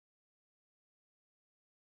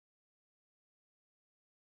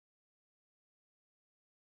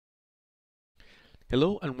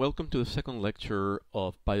Hello and welcome to the second lecture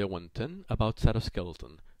of Bio 110 about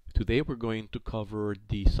cytoskeleton. Today we're going to cover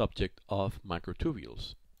the subject of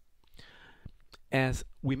microtubules. As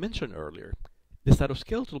we mentioned earlier, the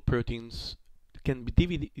cytoskeletal proteins can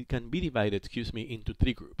be divided into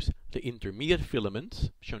three groups: the intermediate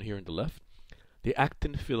filaments, shown here on the left, the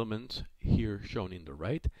actin filaments, here shown in the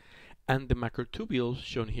right, and the microtubules,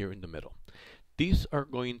 shown here in the middle. These are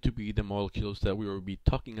going to be the molecules that we will be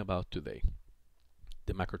talking about today.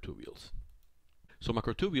 The microtubules. So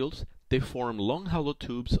microtubules, they form long hollow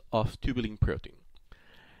tubes of tubulin protein.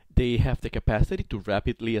 They have the capacity to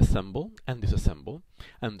rapidly assemble and disassemble,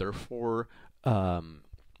 and therefore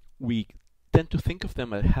we tend to think of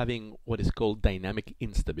them as having what is called dynamic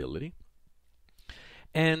instability.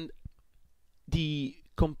 And the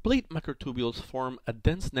complete microtubules form a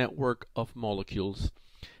dense network of molecules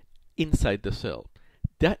inside the cell.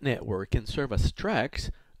 That network can serve as tracks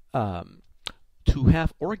to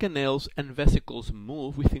have organelles and vesicles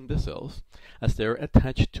move within the cells as they're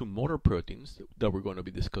attached to motor proteins that we're going to be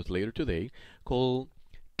discussed later today, called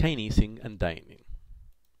kinesin and dynein.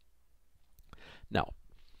 Now,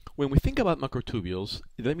 when we think about microtubules,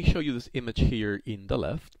 let me show you this image here in the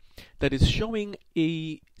left that is showing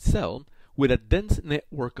a cell with a dense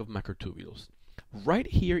network of microtubules. Right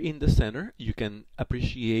here in the center, you can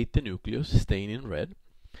appreciate the nucleus stained in red,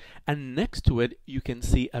 and next to it, you can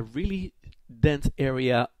see a really dense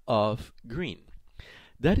area of green.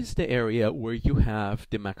 That is the area where you have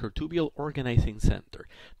the microtubule organizing center,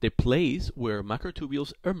 the place where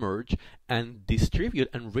microtubules emerge and distribute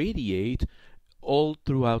and radiate all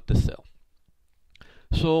throughout the cell.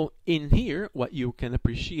 So in here, what you can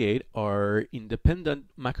appreciate are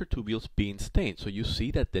independent microtubules being stained. So you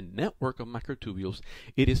see that the network of microtubules,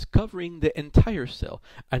 it is covering the entire cell,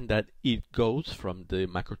 and that it goes from the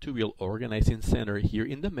microtubule organizing center here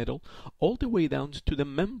in the middle all the way down to the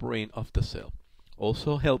membrane of the cell,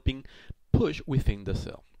 also helping push within the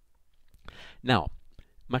cell. Now,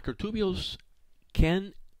 microtubules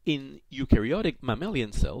can, in eukaryotic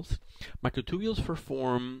mammalian cells, microtubules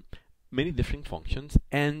perform many different functions,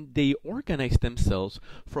 and they organize themselves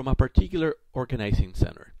from a particular organizing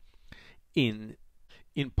center. In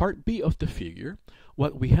part B of the figure,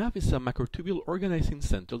 what we have is a microtubule organizing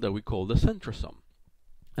center that we call the centrosome.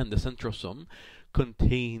 And the centrosome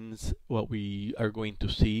contains what we are going to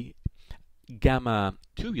see, gamma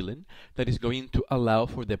tubulin, that is going to allow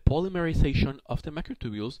for the polymerization of the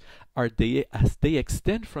microtubules as they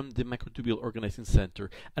extend from the microtubule organizing center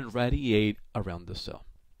and radiate around the cell.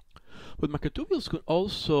 But microtubules could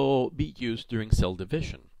also be used during cell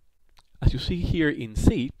division. As you see here in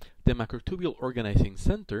C, the microtubule organizing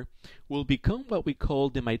center will become what we call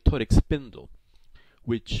the mitotic spindle,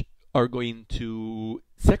 which are going to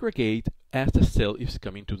segregate as the cell is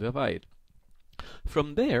coming to divide.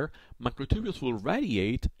 From there, microtubules will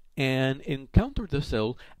radiate and encounter the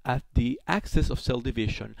cell at the axis of cell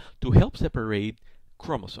division to help separate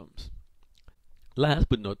chromosomes. Last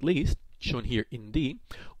but not least, shown here in D,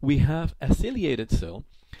 we have a ciliated cell,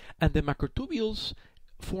 and the microtubules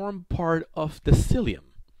form part of the cilium.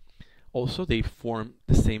 Also, they form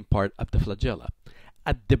the same part of the flagella.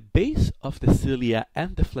 At the base of the cilia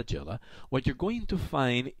and the flagella, what you're going to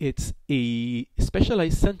find is a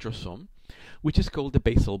specialized centrosome, which is called the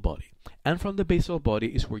basal body. And from the basal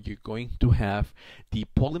body is where you're going to have the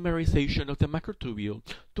polymerization of the microtubule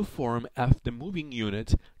to form as the moving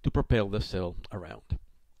unit to propel the cell around.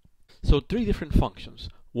 So three different functions.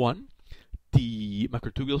 One, the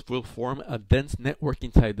microtubules will form a dense network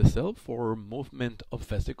inside the cell for movement of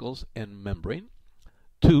vesicles and membrane.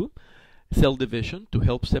 Two, cell division to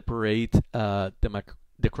help separate the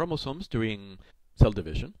chromosomes during cell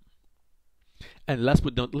division. And last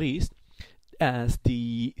but not least, as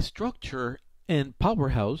the structure and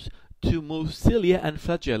powerhouse to move cilia and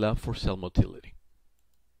flagella for cell motility.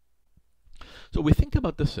 So we think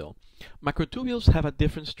about the cell. Microtubules have a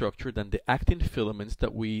different structure than the actin filaments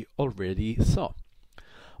that we already saw.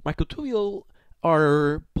 Microtubules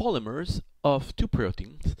are polymers of two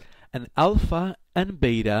proteins, an alpha and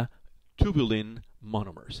beta tubulin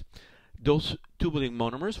monomers. Those tubulin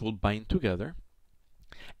monomers will bind together,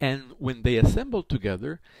 and when they assemble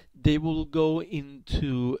together, they will go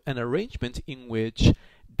into an arrangement in which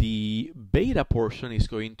the beta portion is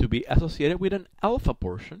going to be associated with an alpha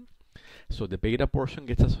portion. So the beta portion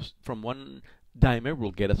gets from one dimer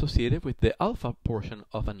will get associated with the alpha portion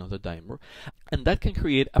of another dimer, and that can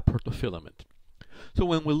create a protofilament. So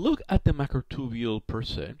when we look at the microtubule per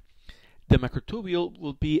se, the microtubule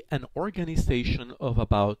will be an organization of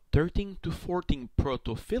about 13 to 14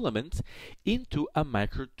 protofilaments into a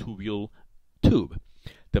microtubule tube.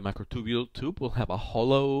 The microtubule tube will have a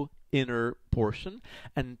hollow inner portion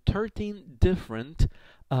and 13 different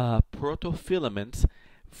protofilaments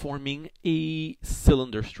forming a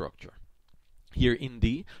cylinder structure. Here in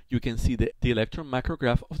D, you can see the electron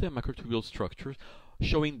micrograph of the microtubule structures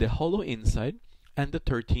showing the hollow inside and the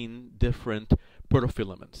 13 different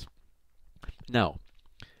protofilaments. Now,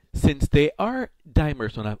 since they are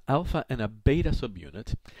dimers on an alpha and a beta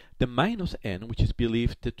subunit, the minus N, which is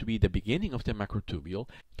believed to be the beginning of the microtubule,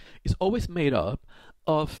 is always made up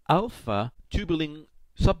of alpha tubulin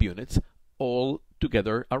subunits all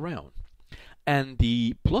together around. And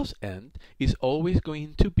the plus N is always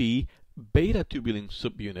going to be beta tubulin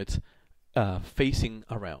subunits facing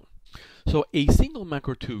around. So a single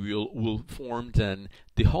microtubule will form then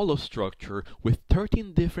the hollow structure with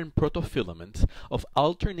 13 different protofilaments of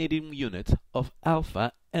alternating units of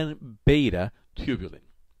alpha and beta tubulin.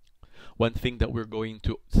 One thing that we're going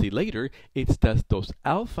to see later is that those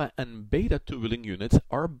alpha and beta tubulin units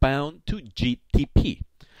are bound to GTP.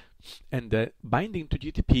 And the binding to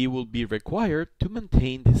GTP will be required to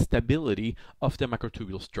maintain the stability of the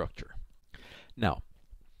microtubule structure. Now,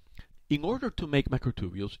 in order to make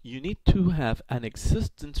microtubules, you need to have an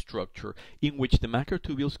existing structure in which the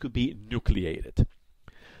microtubules could be nucleated.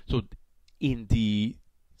 So in the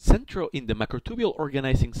microtubule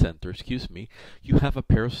organizing center, you have a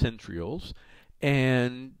pair of centrioles,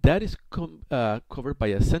 and that is covered by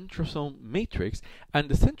a centrosome matrix, and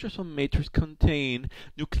the centrosome matrix contain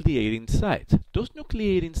nucleating sites. Those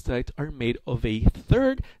nucleating sites are made of a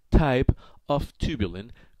third type of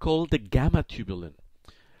tubulin called the gamma tubulin.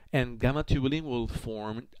 And gamma tubulin will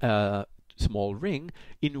form a small ring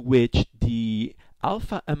in which the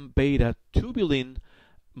alpha and beta tubulin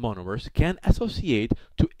monomers can associate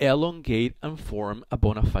to elongate and form a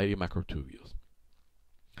bona fide microtubule.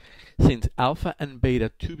 Since alpha and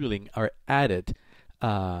beta tubulin are added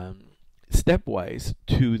stepwise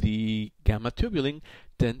to the gamma tubulin,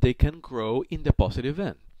 then they can grow in the positive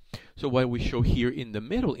end. So what we show here in the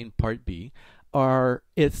middle in part B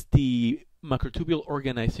is the microtubule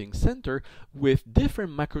organizing center with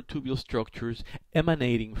different microtubule structures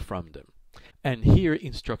emanating from them. And here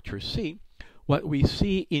in structure C, what we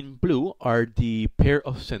see in blue are the pair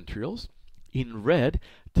of centrioles, in red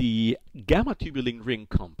the gamma tubulin ring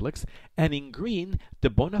complex, and in green the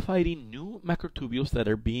bona fide new microtubules that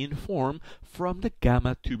are being formed from the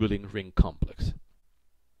gamma tubulin ring complex.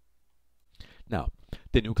 Now,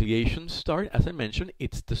 the nucleation start, as I mentioned,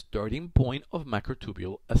 it's the starting point of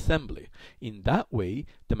microtubule assembly. In that way,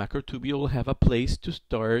 the microtubule will have a place to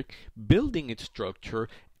start building its structure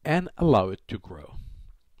and allow it to grow.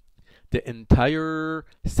 The entire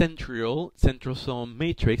centrosome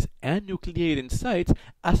matrix and nucleating sites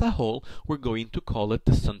as a whole, we're going to call it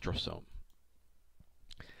the centrosome.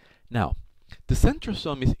 Now, the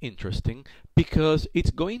centrosome is interesting because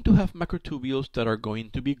it's going to have microtubules that are going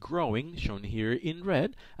to be growing, shown here in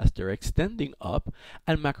red, as they're extending up,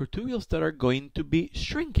 and microtubules that are going to be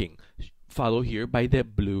shrinking, followed here by the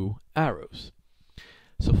blue arrows.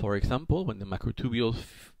 So for example, when the microtubule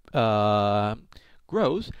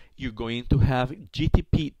grows, you're going to have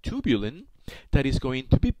GTP tubulin that is going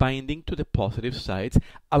to be binding to the positive sides,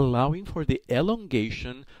 allowing for the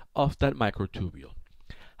elongation of that microtubule.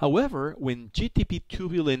 However, when GTP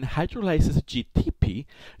tubulin hydrolyzes GTP,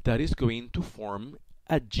 that is going to form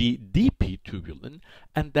a GDP tubulin,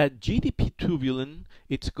 and that GDP tubulin,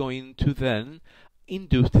 it's going to then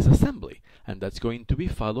induce disassembly, and that's going to be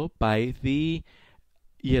followed by the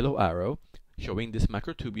yellow arrow showing this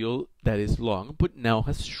microtubule that is long but now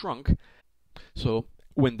has shrunk. So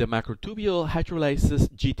when the microtubule hydrolyzes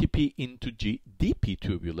GTP into GDP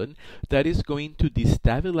tubulin, that is going to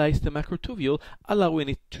destabilize the microtubule, allowing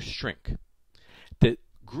it to shrink. The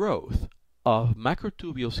growth of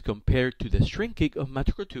microtubules compared to the shrinking of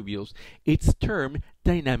microtubules, it's termed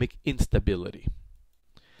dynamic instability.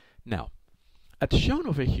 Now, as shown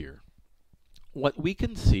over here, what we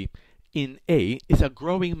can see in A is a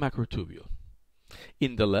growing microtubule.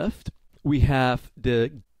 In the left, we have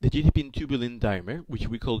the GTP tubulin dimer, which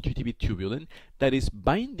we call GTP tubulin, that is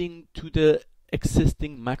binding to the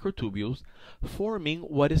existing microtubules, forming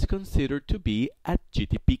what is considered to be a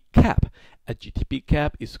GTP cap. A GTP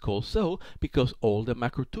cap is called so because all the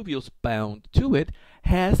microtubules bound to it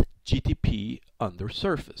has GTP on their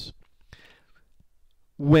surface.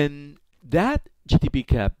 When that GTP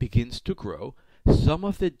cap begins to grow, some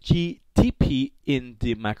of the GTP in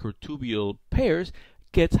the microtubule pairs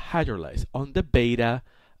gets hydrolyzed on the beta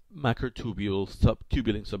microtubule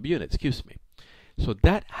tubulin subunit, So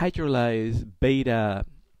that hydrolyzed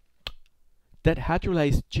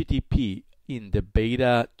GTP in the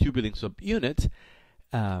beta tubulin subunit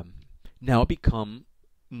now become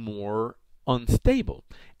more unstable.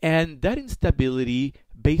 And that instability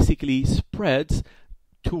basically spreads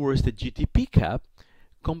towards the GTP cap,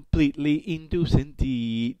 completely inducing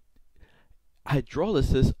the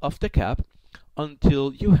hydrolysis of the cap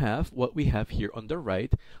until you have what we have here on the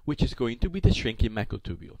right, which is going to be the shrinking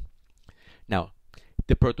microtubule. Now,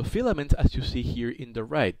 the protofilaments, as you see here in the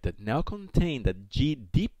right, that now contain the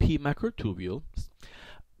GDP macrotubules,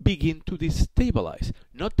 begin to destabilize.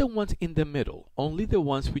 Not the ones in the middle, only the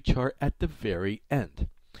ones which are at the very end.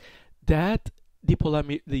 That the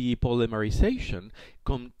polymerization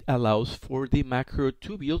allows for the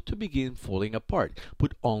macrotubule to begin falling apart,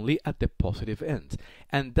 but only at the positive ends.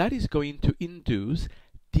 And that is going to induce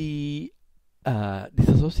the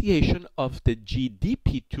dissociation of the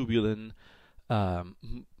GDP tubulin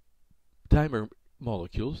dimer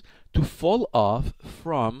molecules to fall off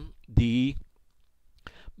from the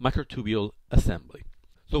microtubule assembly.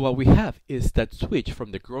 So what we have is that switch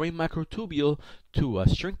from the growing macrotubule to a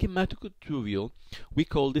shrinking macrotubule. We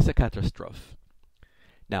call this a catastrophe.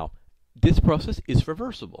 Now, this process is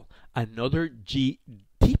reversible. Another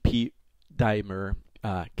GDP dimer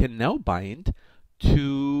can now bind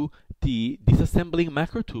to the disassembling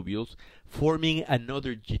macrotubules, forming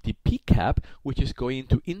another GTP cap, which is going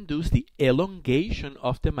to induce the elongation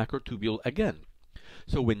of the macrotubule again.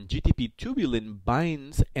 So when GTP tubulin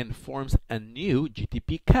binds and forms a new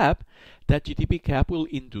GTP cap, that GTP cap will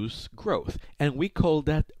induce growth, and we call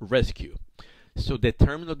that rescue. So the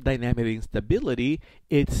thermodynamic instability,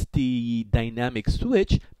 it's the dynamic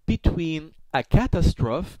switch between a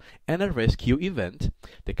catastrophe and a rescue event.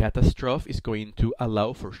 The catastrophe is going to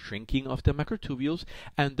allow for shrinking of the macrotubules,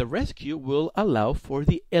 and the rescue will allow for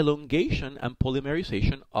the elongation and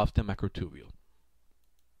polymerization of the macrotubule.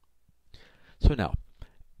 So now,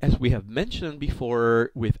 as we have mentioned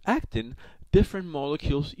before with actin, different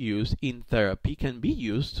molecules used in therapy can be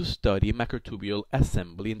used to study macrotubule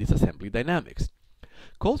assembly and disassembly dynamics.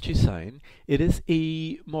 Colchicine, it is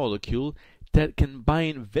a molecule that can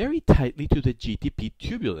bind very tightly to the GTP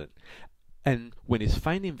tubulin. And when it's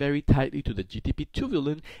binding very tightly to the GTP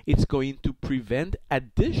tubulin, it's going to prevent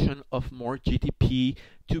addition of more GTP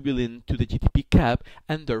tubulin to the GTP cap,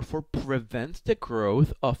 and therefore prevents the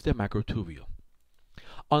growth of the macrotubule.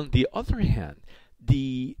 On the other hand,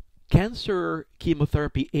 the cancer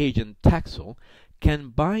chemotherapy agent Taxol can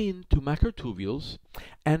bind to macrotubules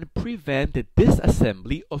and prevent the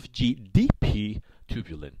disassembly of GDP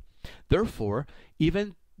tubulin. Therefore,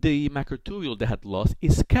 even the macrotubule that had lost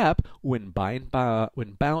its cap when bound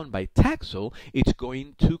by Taxol, it's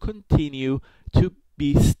going to continue to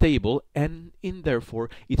be stable, and therefore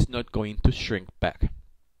it's not going to shrink back.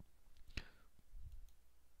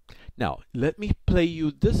 Now, let me play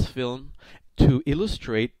you this film to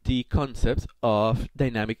illustrate the concepts of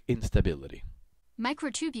dynamic instability.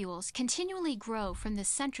 Microtubules continually grow from the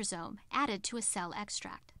centrosome added to a cell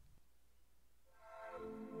extract.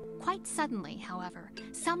 Quite suddenly, however,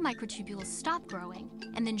 some microtubules stop growing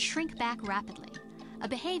and then shrink back rapidly, a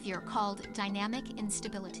behavior called dynamic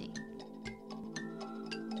instability.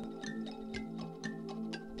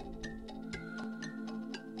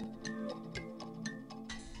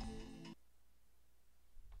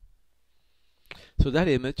 So that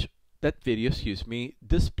video,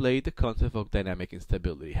 displayed the concept of dynamic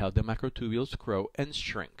instability, how the macrotubules grow and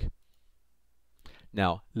shrink.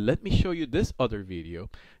 Now, let me show you this other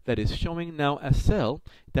video that is showing now a cell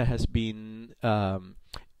that has been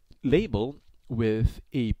labeled with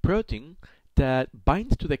a protein that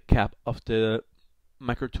binds to the cap of the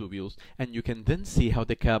microtubules, and you can then see how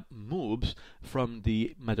the cap moves from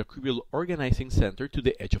the mitochondrial organizing center to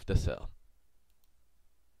the edge of the cell.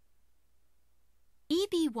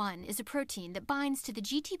 EB1 is a protein that binds to the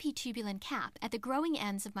GTP tubulin cap at the growing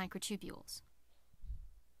ends of microtubules.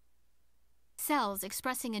 Cells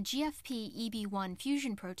expressing a GFP-EB1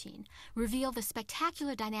 fusion protein reveal the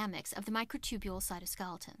spectacular dynamics of the microtubule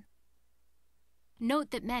cytoskeleton.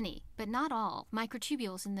 Note that many, but not all,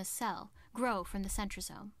 microtubules in this cell grow from the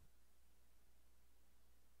centrosome.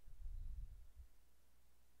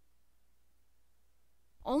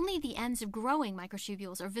 Only the ends of growing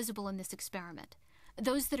microtubules are visible in this experiment.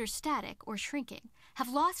 Those that are static or shrinking have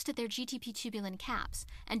lost their GTP tubulin caps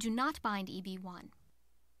and do not bind EB1.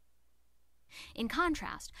 In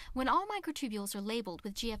contrast, when all microtubules are labeled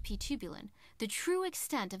with GFP tubulin, the true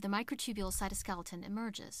extent of the microtubule cytoskeleton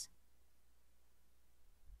emerges.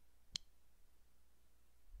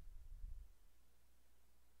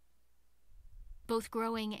 Both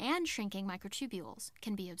growing and shrinking microtubules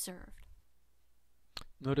can be observed.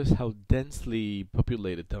 Notice how densely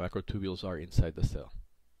populated the microtubules are inside the cell.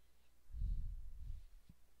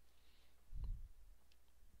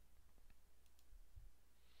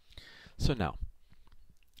 So now,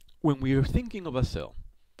 when we are thinking of a cell,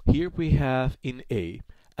 here we have in A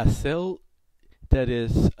cell that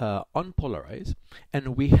is unpolarized,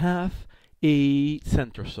 and we have a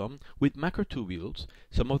centrosome with microtubules.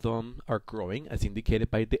 Some of them are growing, as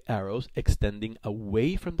indicated by the arrows extending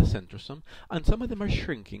away from the centrosome, and some of them are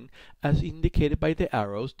shrinking, as indicated by the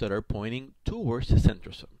arrows that are pointing towards the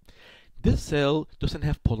centrosome. This cell doesn't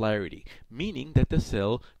have polarity, meaning that the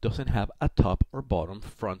cell doesn't have a top or bottom,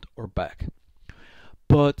 front or back.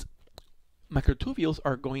 But microtubules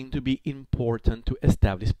are going to be important to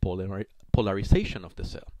establish polarization of the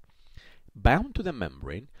cell. Bound to the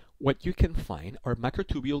membrane, what you can find are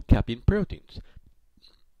microtubule capping proteins.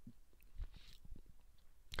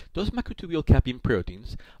 Those microtubule capping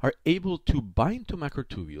proteins are able to bind to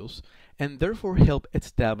microtubules and therefore help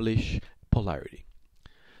establish polarity.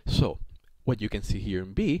 So, what you can see here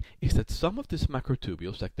in B is that some of these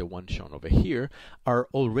microtubules, like the one shown over here, are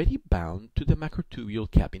already bound to the microtubule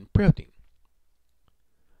capping protein.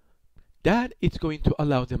 That is going to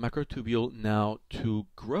allow the microtubule now to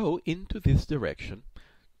grow into this direction.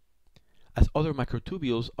 As other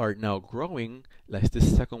microtubules are now growing, like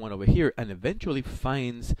this second one over here, and eventually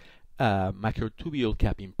finds microtubule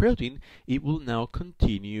capping protein, it will now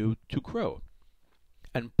continue to grow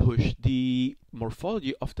and push the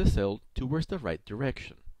morphology of the cell towards the right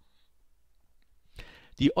direction.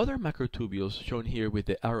 The other microtubules, shown here with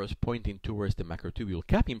the arrows pointing towards the microtubule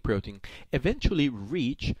capping protein, eventually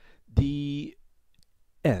reach the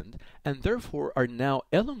end and therefore are now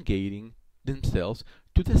elongating themselves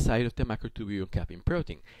to the side of the microtubule capping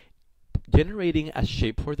protein, generating a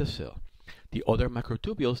shape for the cell. The other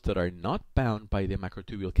microtubules that are not bound by the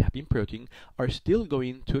microtubule capping protein are still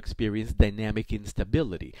going to experience dynamic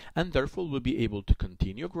instability and therefore will be able to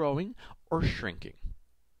continue growing or shrinking.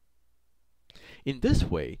 In this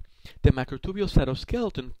way, the microtubule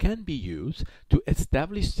cytoskeleton can be used to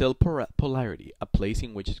establish cell polarity, a place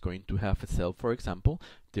in which it's going to have a cell, for example,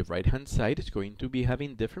 the right-hand side is going to be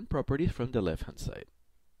having different properties from the left-hand side.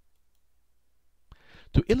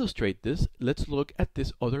 To illustrate this, let's look at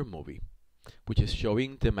this other movie, which is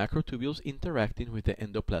showing the microtubules interacting with the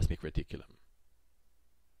endoplasmic reticulum.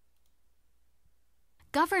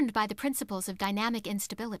 Governed by the principles of dynamic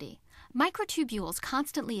instability, microtubules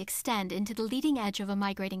constantly extend into the leading edge of a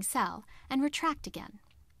migrating cell and retract again.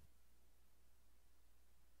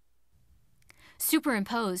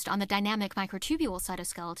 Superimposed on the dynamic microtubule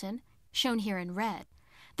cytoskeleton, shown here in red,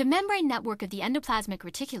 the membrane network of the endoplasmic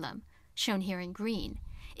reticulum, shown here in green,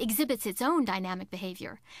 exhibits its own dynamic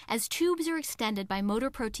behavior as tubes are extended by motor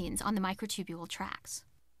proteins on the microtubule tracks.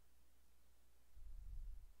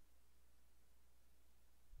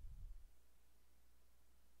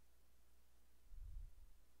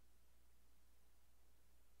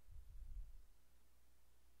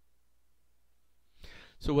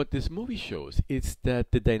 So what this movie shows is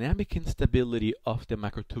that the dynamic instability of the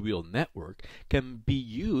microtubule network can be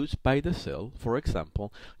used by the cell, for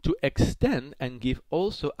example, to extend and give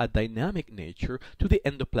also a dynamic nature to the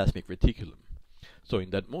endoplasmic reticulum. So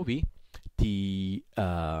in that movie, the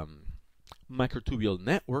microtubule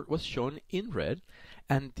network was shown in red,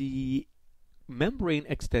 and the membrane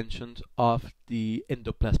extensions of the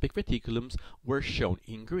endoplasmic reticulums were shown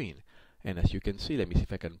in green. And as you can see, let me see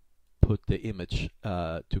if I can put the image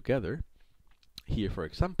together. Here, for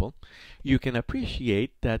example, you can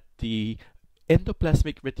appreciate that the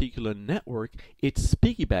endoplasmic reticulum network is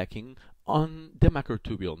piggybacking on the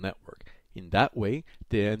microtubule network. In that way,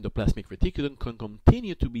 the endoplasmic reticulum can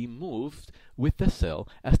continue to be moved with the cell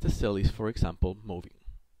as the cell is, for example, moving.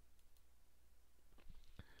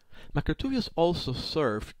 Microtubules also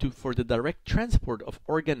serve for the direct transport of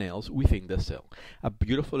organelles within the cell. A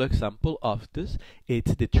beautiful example of this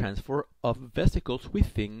is the transfer of vesicles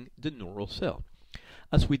within the neural cell.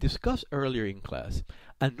 As we discussed earlier in class,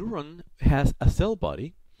 a neuron has a cell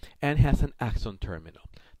body and has an axon terminal.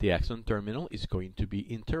 The axon terminal is going to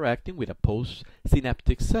be interacting with a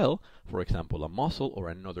postsynaptic cell, for example, a muscle or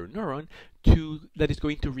another neuron, that is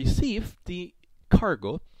going to receive the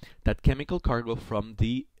cargo, that chemical cargo from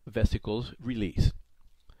the vesicles release.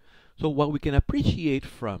 So what we can appreciate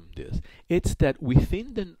from this is that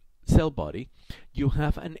within the cell body you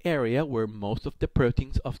have an area where most of the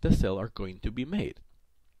proteins of the cell are going to be made.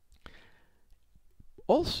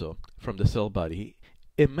 Also from the cell body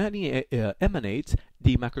emanates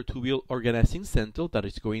the microtubule organizing central that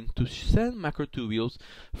is going to send microtubules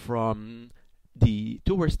from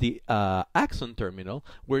towards the axon terminal,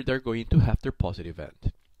 where they're going to have their positive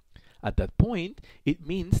end. At that point, it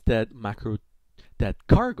means that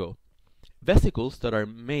cargo vesicles that are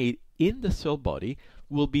made in the cell body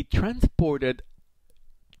will be transported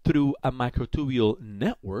through a microtubule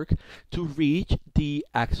network to reach the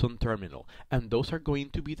axon terminal. And those are going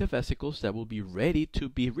to be the vesicles that will be ready to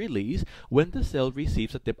be released when the cell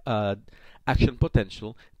receives an action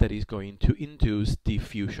potential that is going to induce the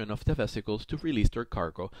fusion of the vesicles to release their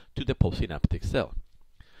cargo to the postsynaptic cell.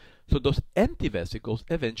 So those empty vesicles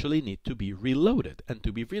eventually need to be reloaded, and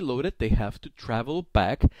to be reloaded they have to travel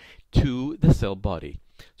back to the cell body.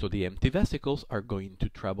 So the empty vesicles are going to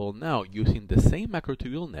travel now using the same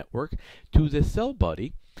microtubule network to the cell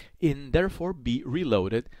body and therefore be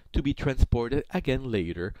reloaded to be transported again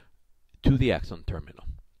later to the axon terminal.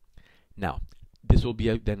 Now, this will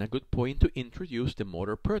be then a good point to introduce the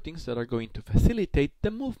motor proteins that are going to facilitate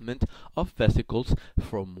the movement of vesicles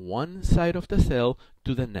from one side of the cell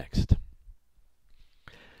to the next.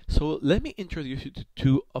 So let me introduce you to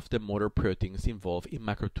two of the motor proteins involved in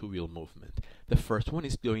microtubule movement. The first one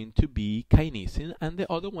is going to be kinesin and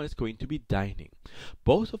the other one is going to be dynein.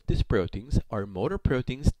 Both of these proteins are motor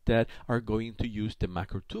proteins that are going to use the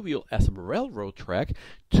microtubule as a railroad track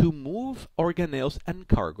to move organelles and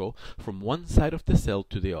cargo from one side of the cell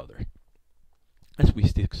to the other. As we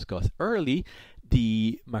discussed early,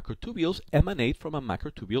 the microtubules emanate from a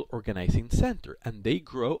microtubule organizing center and they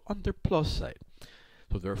grow on their plus side.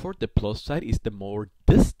 So therefore, the plus side is the more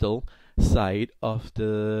distal side of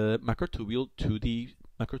the microtubule to the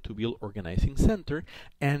microtubule organizing center,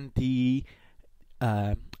 and the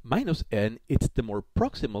minus n, it's the more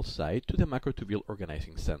proximal side to the microtubule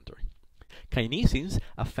organizing center. Kinesins,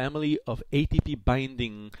 a family of ATP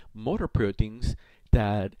binding motor proteins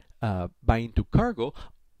that bind to cargo,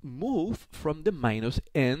 move from the minus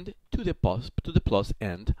end to the plus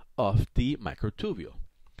end of the microtubule.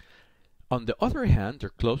 On the other hand, their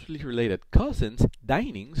closely related cousins,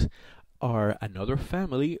 dynins, are another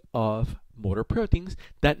family of motor proteins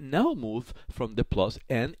that now move from the plus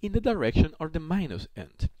end in the direction of the minus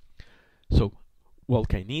end. So, while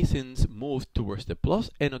kinesins move towards the plus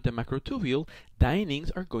end of the microtubule,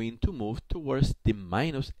 dynins are going to move towards the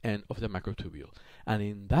minus end of the microtubule. And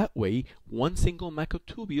in that way, one single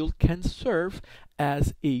microtubule can serve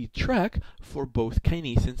as a track for both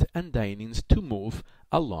kinesins and dynins to move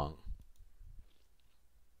along.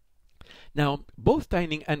 Now, both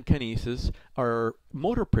dynein and kinesis are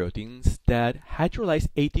motor proteins that hydrolyze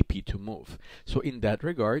ATP to move. So in that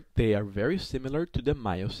regard, they are very similar to the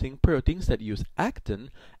myosin proteins that use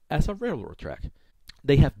actin as a railroad track.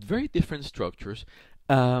 They have very different structures,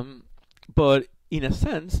 but in a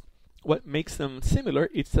sense, what makes them similar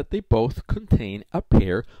is that they both contain a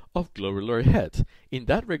pair of globular heads. In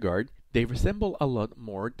that regard, they resemble a lot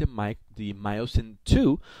more the myosin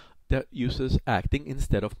II that uses actin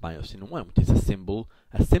instead of myosin 1, which is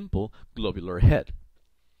a simple globular head.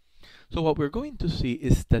 So what we're going to see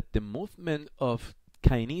is that the movement of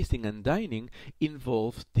kinesin and dynein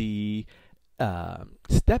involves the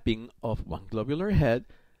stepping of one globular head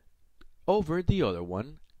over the other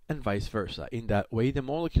one and vice versa. In that way, the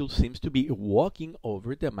molecule seems to be walking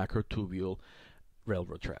over the microtubule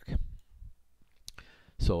railroad track.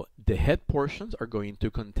 So the head portions are going to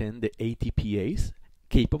contain the ATPase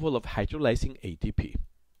capable of hydrolyzing ATP.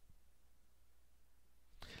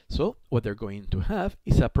 So what they're going to have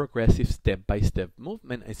is a progressive step-by-step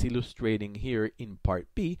movement, as illustrating here in part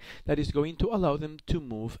B, that is going to allow them to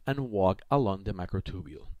move and walk along the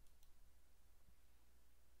microtubule.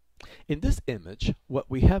 In this image, what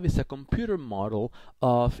we have is a computer model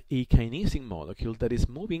of a kinesin molecule that is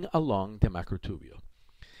moving along the microtubule.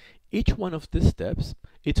 Each one of these steps,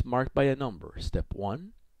 it's marked by a number, step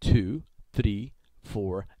 1, 2, 3,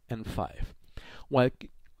 4, and 5. What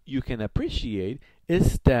you can appreciate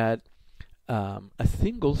is that a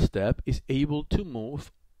single step is able to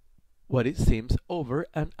move what it seems over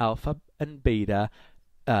an alpha and beta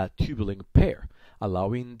tubulin pair,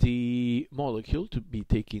 allowing the molecule to be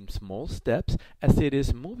taking small steps as it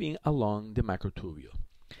is moving along the microtubule.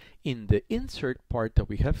 In the insert part that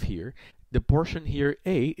we have here, the portion here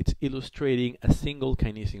A, it's illustrating a single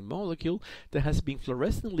kinesin molecule that has been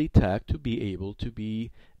fluorescently tagged to be able to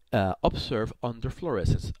be observed under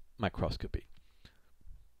fluorescence microscopy.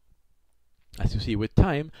 As you see with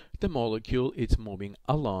time, the molecule is moving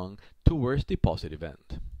along towards the positive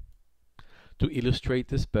end. To illustrate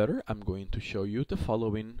this better, I'm going to show you the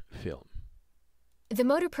following film. The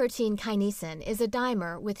motor protein kinesin is a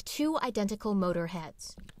dimer with two identical motor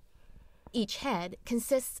heads. Each head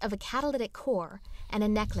consists of a catalytic core and a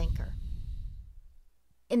neck linker.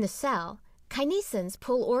 In the cell, kinesins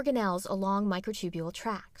pull organelles along microtubule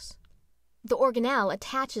tracks. The organelle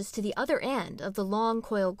attaches to the other end of the long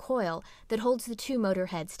coiled coil that holds the two motor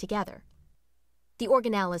heads together. The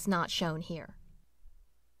organelle is not shown here.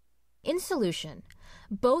 In solution,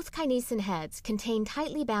 Both kinesin heads contain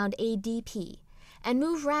tightly bound ADP and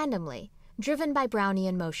move randomly, driven by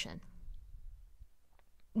Brownian motion.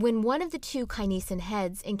 When one of the two kinesin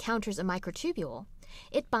heads encounters a microtubule,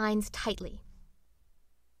 it binds tightly.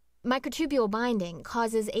 Microtubule binding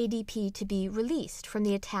causes ADP to be released from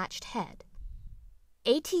the attached head.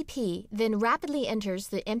 ATP then rapidly enters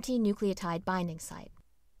the empty nucleotide binding site.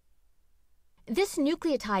 This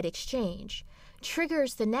nucleotide exchange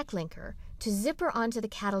triggers the neck linker to zipper onto the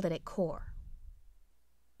catalytic core.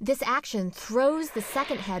 This action throws the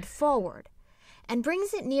second head forward and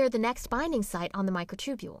brings it near the next binding site on the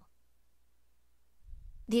microtubule.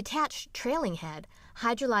 The attached trailing head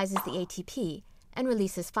hydrolyzes the ATP and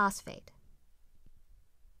releases phosphate.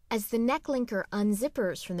 As the neck linker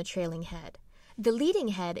unzippers from the trailing head, the leading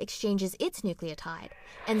head exchanges its nucleotide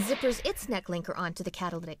and zippers its neck linker onto the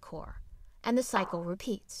catalytic core, and the cycle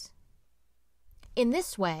repeats. In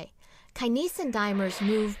this way, kinesin dimers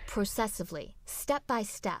move processively, step by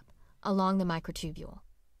step, along the microtubule.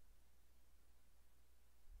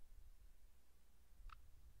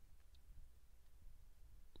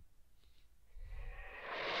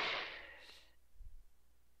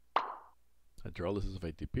 Hydrolysis of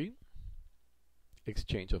ATP,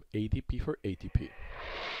 exchange of ADP for ATP.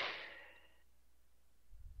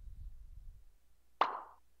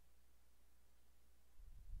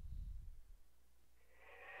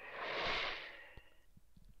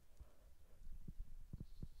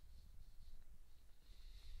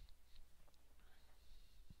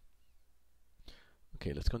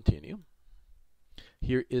 Okay, let's continue.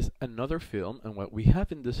 Here is another film, and what we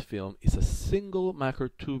have in this film is a single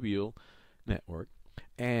macrotubule network,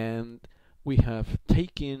 and we have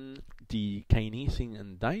taken the kinesin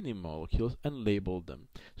and dynein molecules and labeled them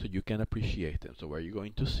so you can appreciate them. So what you're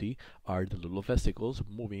going to see are the little vesicles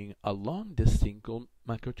moving along this single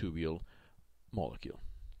macrotubule molecule.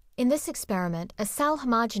 In this experiment, a cell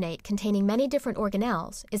homogenate containing many different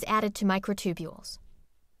organelles is added to microtubules.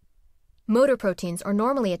 Motor proteins are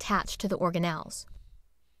normally attached to the organelles.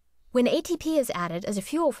 When ATP is added as a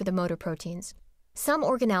fuel for the motor proteins, some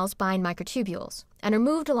organelles bind microtubules and are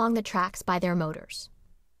moved along the tracks by their motors.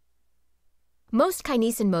 Most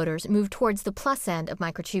kinesin motors move towards the plus end of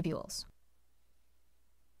microtubules.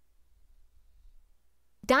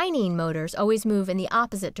 Dynein motors always move in the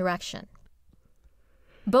opposite direction.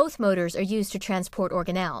 Both motors are used to transport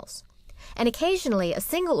organelles, and occasionally a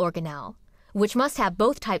single organelle, which must have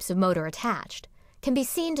both types of motor attached, can be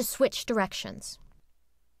seen to switch directions.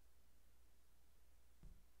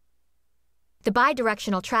 The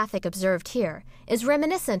bidirectional traffic observed here is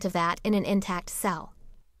reminiscent of that in an intact cell.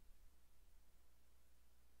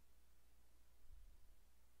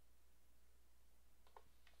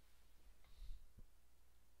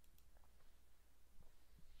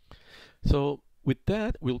 So with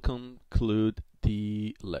that, we'll conclude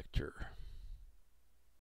the lecture.